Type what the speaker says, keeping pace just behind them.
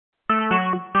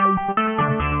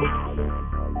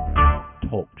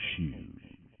Talk Shoes.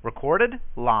 Recorded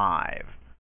live.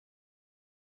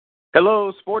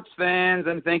 Hello, sports fans,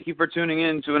 and thank you for tuning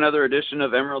in to another edition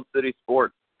of Emerald City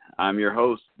Sports. I'm your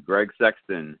host, Greg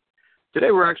Sexton.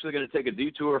 Today we're actually going to take a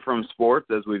detour from sports,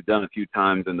 as we've done a few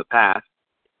times in the past.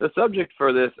 The subject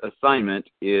for this assignment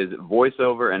is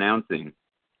voiceover announcing.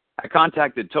 I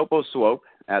contacted Topo Swope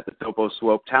at the Topo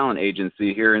Swope Talent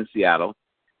Agency here in Seattle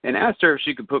and asked her if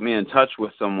she could put me in touch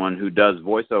with someone who does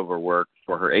voiceover work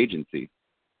for her agency.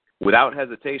 Without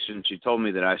hesitation, she told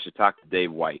me that I should talk to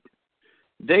Dave White.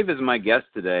 Dave is my guest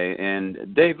today,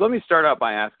 and Dave, let me start out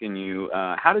by asking you,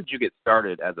 how did you get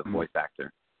started as a voice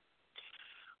actor?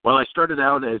 Well, I started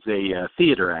out as a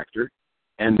theater actor,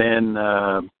 and then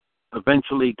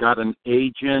eventually got an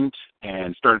agent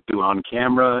and started doing on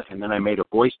camera, and then I made a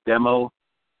voice demo,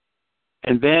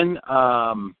 and then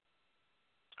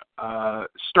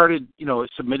started,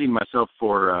 submitting myself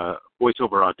for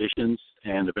voiceover auditions,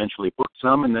 and eventually booked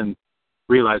some, and then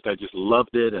realized I just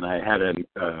loved it, and I had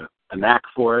a knack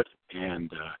for it,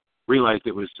 and realized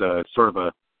it was sort of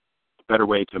a better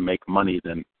way to make money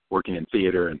than working in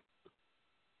theater and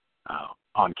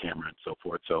on camera and so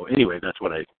forth. So anyway, that's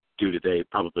what I do today,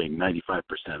 probably 95%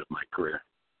 of my career.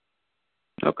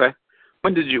 Okay.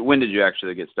 When did you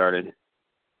actually get started?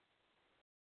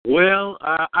 Well,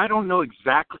 I don't know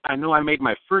exactly. I know I made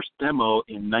my first demo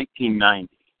in 1990,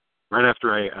 right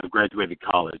after I graduated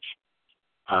college.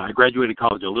 I graduated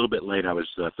college a little bit late. I was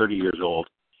 30 years old.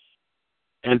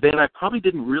 And then I probably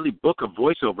didn't really book a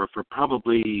voiceover for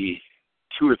probably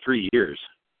 2 or 3 years.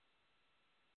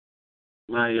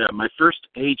 My first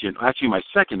agent, actually my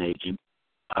second agent,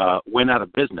 went out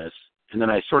of business, and then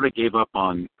I sort of gave up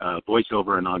on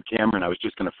voiceover and on camera, and I was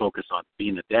just going to focus on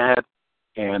being a dad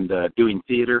and doing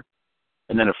theater.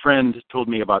 And then a friend told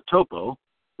me about Topo,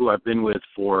 who I've been with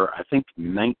for, I think,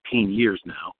 19 years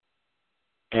now.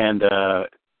 And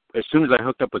as soon as I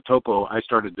hooked up with Topo, I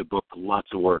started to book lots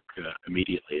of work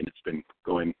immediately, and it's been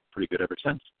going pretty good ever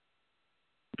since.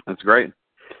 That's great.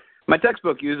 My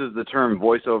textbook uses the term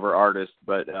voiceover artist,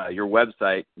 but your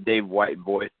website,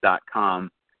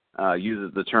 davewhitevoice.com,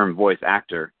 uses the term voice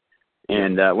actor.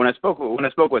 And when I spoke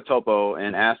with Topo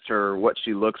and asked her what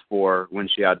she looks for when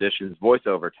she auditions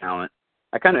voiceover talent,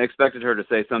 I kind of expected her to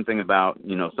say something about,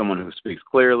 someone who speaks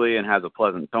clearly and has a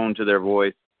pleasant tone to their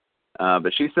voice.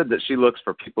 But she said that she looks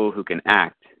for people who can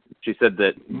act. She said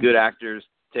that good actors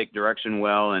take direction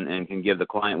well and can give the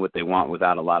client what they want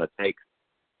without a lot of takes.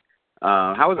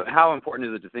 How important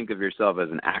is it to think of yourself as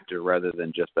an actor rather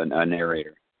than just a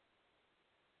narrator?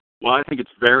 Well, I think it's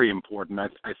very important.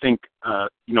 I think, a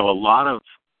lot of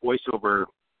voiceover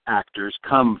actors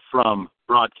come from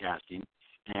broadcasting,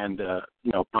 and,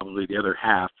 probably the other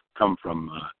half come from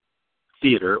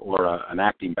theater or an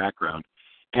acting background.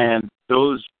 And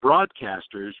those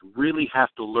broadcasters really have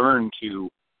to learn to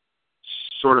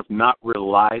sort of not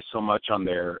rely so much on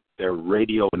their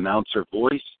radio announcer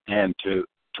voice, and to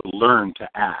learn to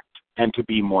act and to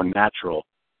be more natural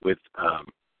with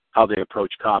how they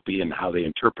approach copy and how they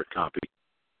interpret copy.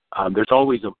 There's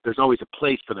always a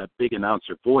place for that big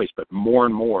announcer voice, but more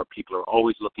and more people are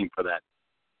always looking for that,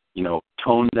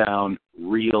 toned down,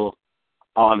 real,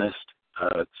 honest,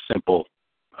 simple,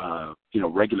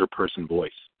 regular person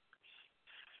voice.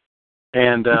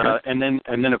 And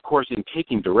then of course in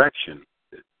taking direction,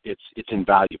 it's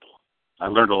invaluable. I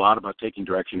learned a lot about taking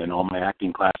direction in all my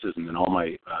acting classes and in all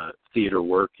my theater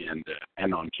work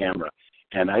and on camera.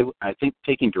 And I think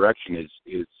taking direction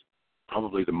is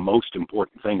probably the most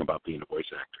important thing about being a voice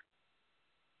actor.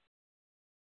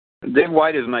 Dave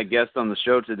White is my guest on the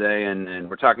show today, and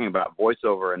we're talking about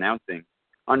voiceover announcing.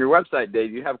 On your website,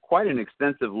 Dave, you have quite an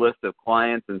extensive list of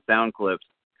clients and sound clips,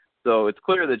 so it's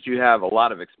clear that you have a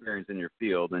lot of experience in your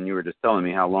field, and you were just telling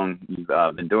me how long you've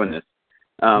been doing this.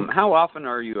 How often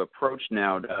are you approached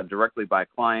now directly by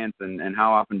clients, and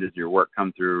how often does your work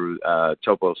come through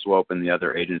Topo Swope and the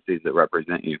other agencies that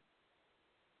represent you?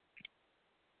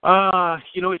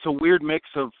 It's a weird mix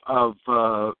of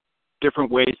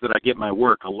different ways that I get my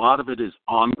work. A lot of it is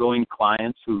ongoing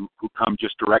clients who come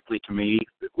just directly to me,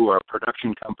 who are a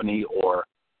production company or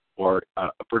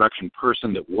a production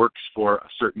person that works for a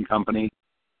certain company.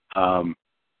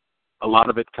 A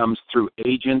lot of it comes through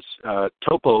agents.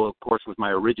 Topo, of course, was my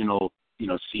original,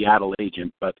 Seattle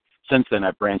agent, but since then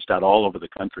I've branched out all over the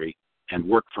country and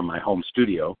work from my home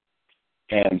studio,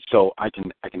 and so I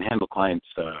can handle clients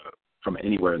from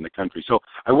anywhere in the country. So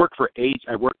I work through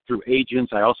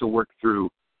agents. I also work through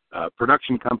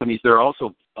production companies. There are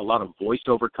also a lot of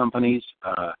voiceover companies,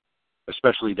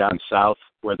 especially down south,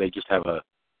 where they just have a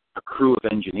crew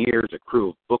of engineers, a crew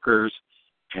of bookers,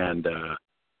 and a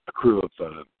crew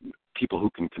of people people who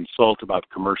can consult about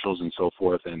commercials and so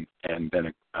forth, and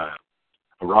then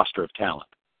a roster of talent.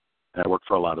 And I work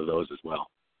for a lot of those as well.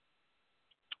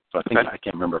 So I think I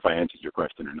can't remember if I answered your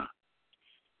question or not.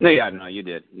 No, you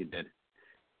did.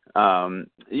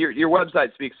 Your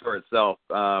website speaks for itself.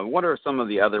 What are some of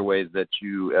the other ways that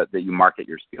you market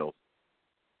your skills?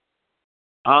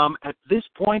 At this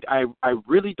point, I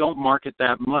really don't market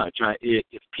that much.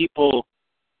 If people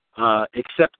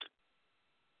accept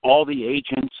all the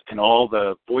agents and all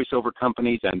the voiceover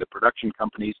companies and the production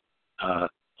companies, a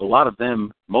lot of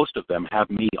them, most of them,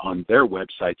 have me on their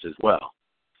websites as well.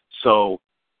 So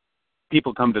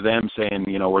people come to them saying,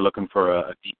 we're looking for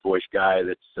a deep voice guy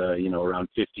that's, around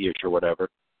 50-ish or whatever,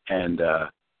 and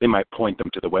they might point them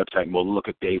to the website, and we'll look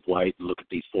at Dave White and look at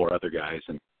these 4 other guys,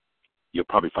 and you'll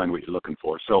probably find what you're looking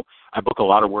for. So I book a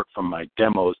lot of work from my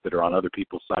demos that are on other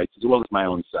people's sites as well as my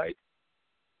own site.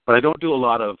 But I don't do a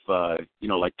lot of,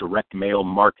 like direct mail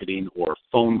marketing or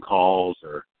phone calls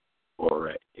or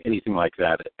anything like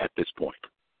that at this point.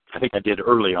 I think I did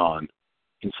early on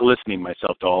in soliciting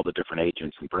myself to all the different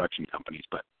agents and production companies,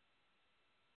 but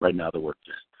right now the work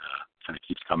just kind of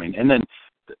keeps coming. And then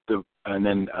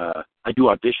I do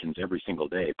auditions every single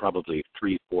day, probably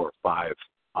 3, 4, 5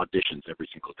 auditions every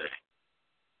single day.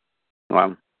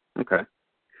 Wow. Okay.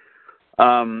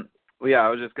 I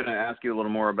was just going to ask you a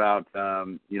little more about,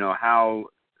 how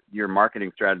your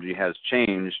marketing strategy has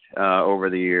changed over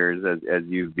the years as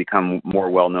you've become more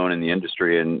well-known in the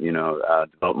industry and,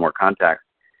 developed more contacts.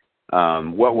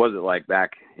 What was it like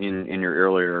back in your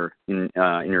earlier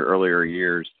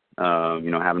years,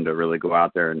 having to really go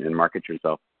out there and market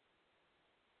yourself?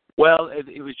 Well,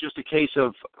 it was just a case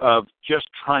of just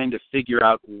trying to figure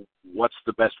out what's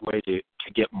the best way to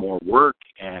get more work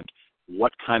and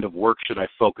what kind of work should I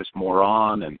focus more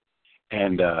on.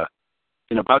 And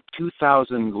in about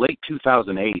late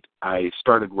 2008, I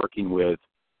started working with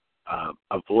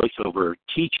a voiceover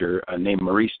teacher named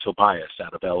Maurice Tobias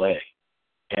out of L.A.,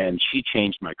 and she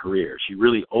changed my career. She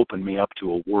really opened me up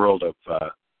to a world of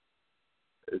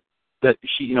that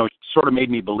she, sort of made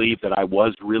me believe that I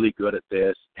was really good at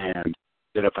this, and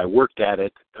that if I worked at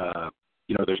it,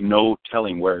 there's no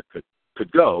telling where it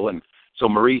could go. And so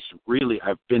Maurice, really,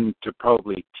 I've been to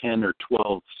probably 10 or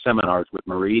 12 seminars with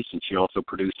Maurice, and she also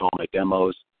produced all my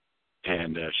demos,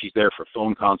 and she's there for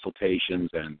phone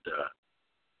consultations, and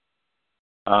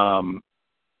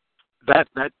that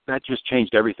just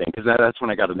changed everything, because that's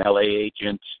when I got an LA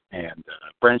agent and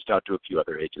branched out to a few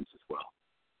other agents as well.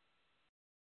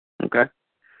 Okay.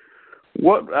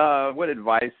 What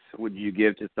advice would you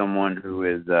give to someone who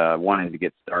is wanting to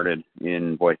get started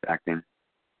in voice acting?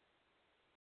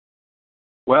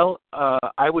 Well,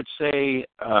 I would say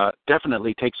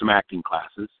definitely take some acting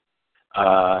classes,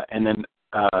 and then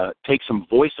take some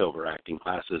voiceover acting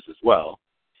classes as well,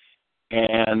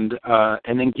 and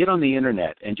then get on the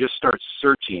internet and just start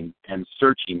searching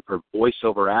for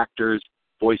voiceover actors,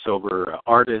 voiceover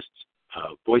artists,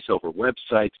 voiceover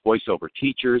websites, voiceover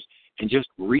teachers, and just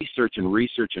research and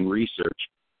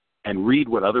read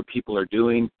what other people are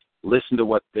doing, listen to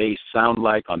what they sound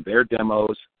like on their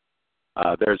demos.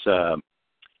 There's a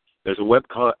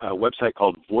website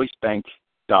called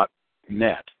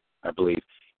voicebank.net, I believe,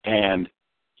 and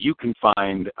you can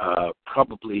find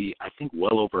probably, I think,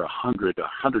 well over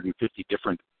 150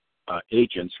 different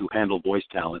agents who handle voice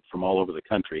talent from all over the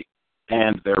country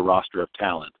and their roster of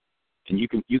talent. And you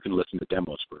can listen to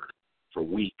demos for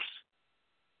weeks,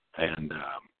 and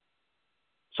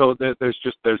so there's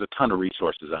a ton of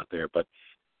resources out there. But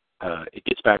it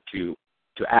gets back to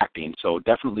acting. So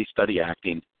definitely study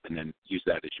acting, and then use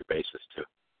that as your basis to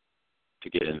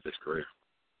get into this career.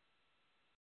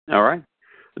 All right.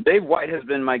 Dave White has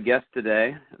been my guest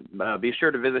today. Be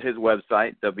sure to visit his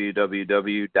website,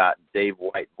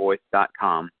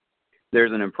 www.davewhitevoice.com.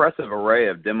 There's an impressive array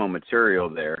of demo material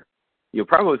there. You'll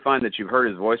probably find that you've heard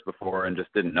his voice before and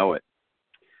just didn't know it.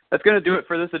 That's going to do it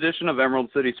for this edition of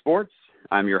Emerald City Sports.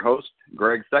 I'm your host,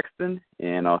 Greg Sexton,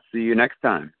 and I'll see you next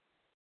time.